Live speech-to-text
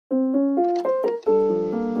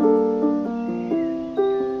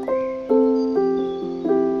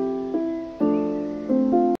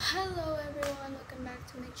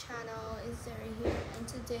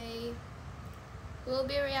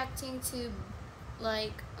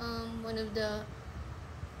like one of the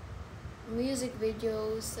music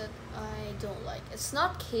videos that I don't like. It's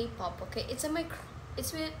not K-pop, okay? It's in my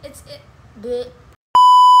the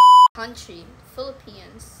country,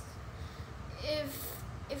 Philippines.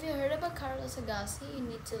 If you heard about Carlos Agassi, you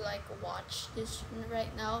need to like watch this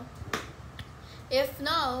right now. If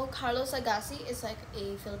no, Carlos Agassi is like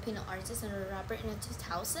a Filipino artist and a rapper in the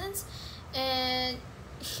 2000s, and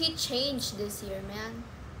he changed this year, man.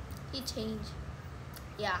 He changed.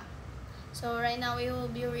 Yeah. So right now we will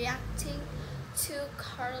be reacting to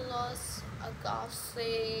Carlos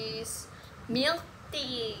Agassi's Milk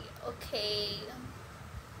Tea. Okay.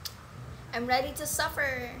 I'm ready to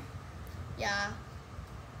suffer. Yeah.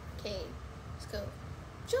 Okay. Let's go.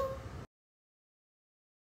 Choo.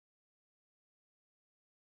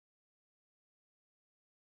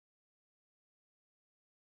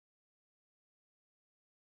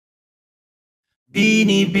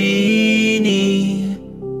 Bini-bini,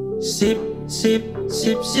 sip, sip,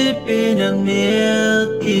 sip, sipin ang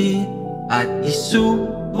milk tea at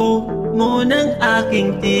isubo mo ng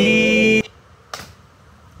aking tea.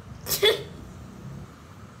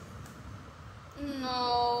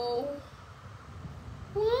 No.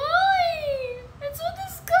 Why? It's so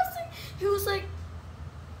disgusting. He was like,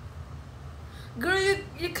 girl,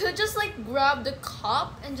 you could just like grab the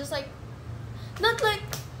cup and just like, not like,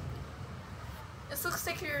 it looks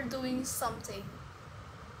like you're doing something.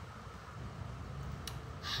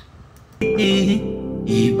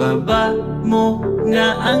 Ibaba mo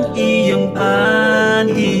na ang iyong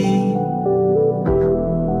panty.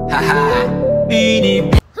 Haha,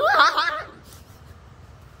 bini.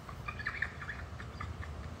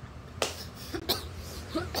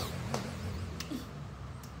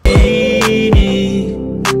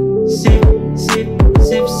 Sip, sip,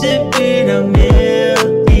 sip, sipin ang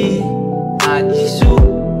milk tea at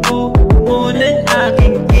isubo mo ng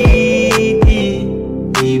aking titi.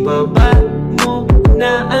 Ibaba mo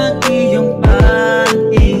na ang iyong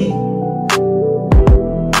panty.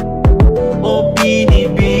 O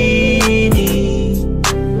bini-bini,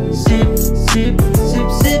 sip, sip, sip,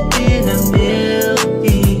 sipin ang milk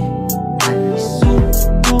tea at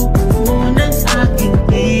isubo mo ng aking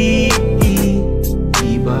titi.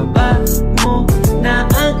 Ibaba mo na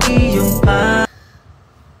ang iyong panty.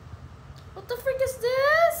 What the frick is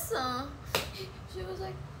this? She was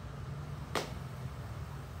like,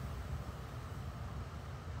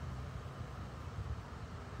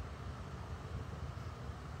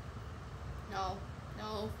 no,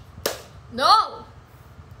 no, no!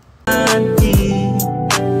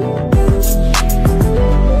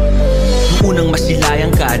 Unang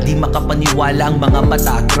masilayang ka, di makapaniwala ang mga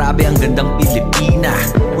mata. Grabe ang gandang Pilipina,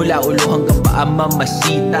 mula ulo hanggang paa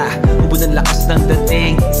mamasita. Ubo ng lakas ng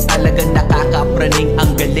dating, talagang nakakapraning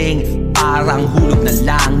ang galing. Parang hulog ng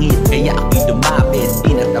langit, kaya ako'y lumapit.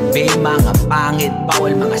 Tinatabi mga pangit,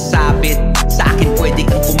 bawal mga sabit. Sa akin pwede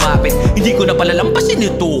kang kumapit, hindi ko na palalampasin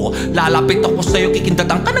ito. Lalapit ako sa'yo,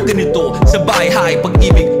 kikindatan ka ng ganito. Sa bahay,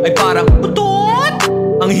 pag-ibig ay parang butot.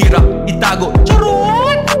 Ang hirap itago,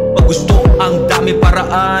 charot. Pag gusto, ang dami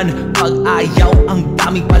paraan. Pag ayaw, ang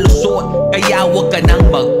daming palusot. Kaya wag ka nang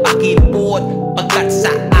magpakipot, pagkat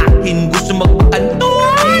sa akin gusto magpakanton.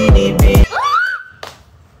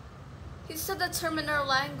 He said the terminal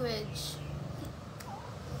language.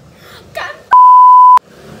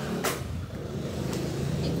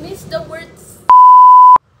 It means the words.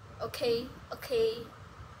 Okay, okay.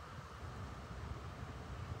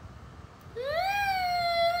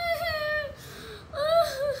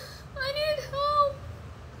 I need help.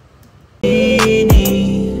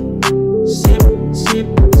 Sip, sip,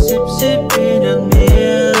 sip, sipin ang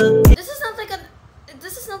milk. This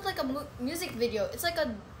is not like a music video. It's like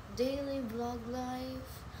a daily vlog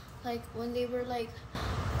life, like when they were like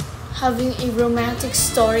having a romantic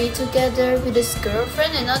story together with his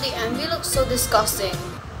girlfriend, and now the MV looks so disgusting.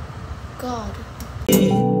 God.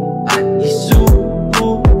 At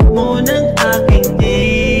isubo mo ng aking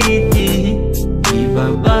titi.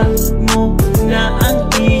 Ibaba mo na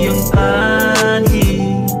ang iyong panty.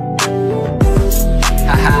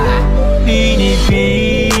 Haha,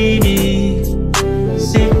 bini-bini,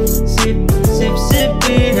 sip, sip, sip,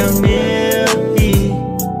 sipin ang milk tea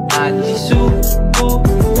at isubo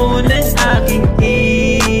mo ng aking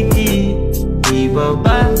titi.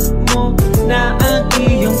 Ibaba mo na ang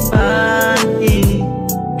iyong panty.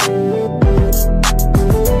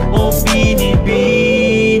 O bini-bini,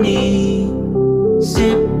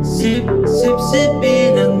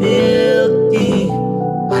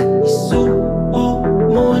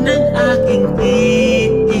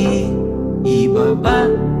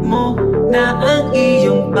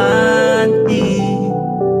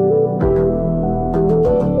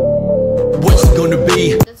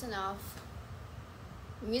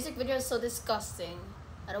 video is so disgusting.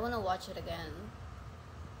 I don't want to watch it again.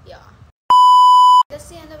 Yeah. That's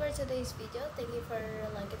the end of our today's video. Thank you for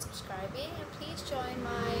liking and subscribing, and please join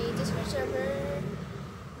my Discord server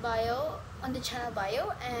bio on the channel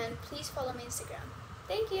bio, and please follow my Instagram.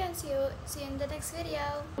 Thank you, and see you in the next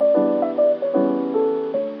video.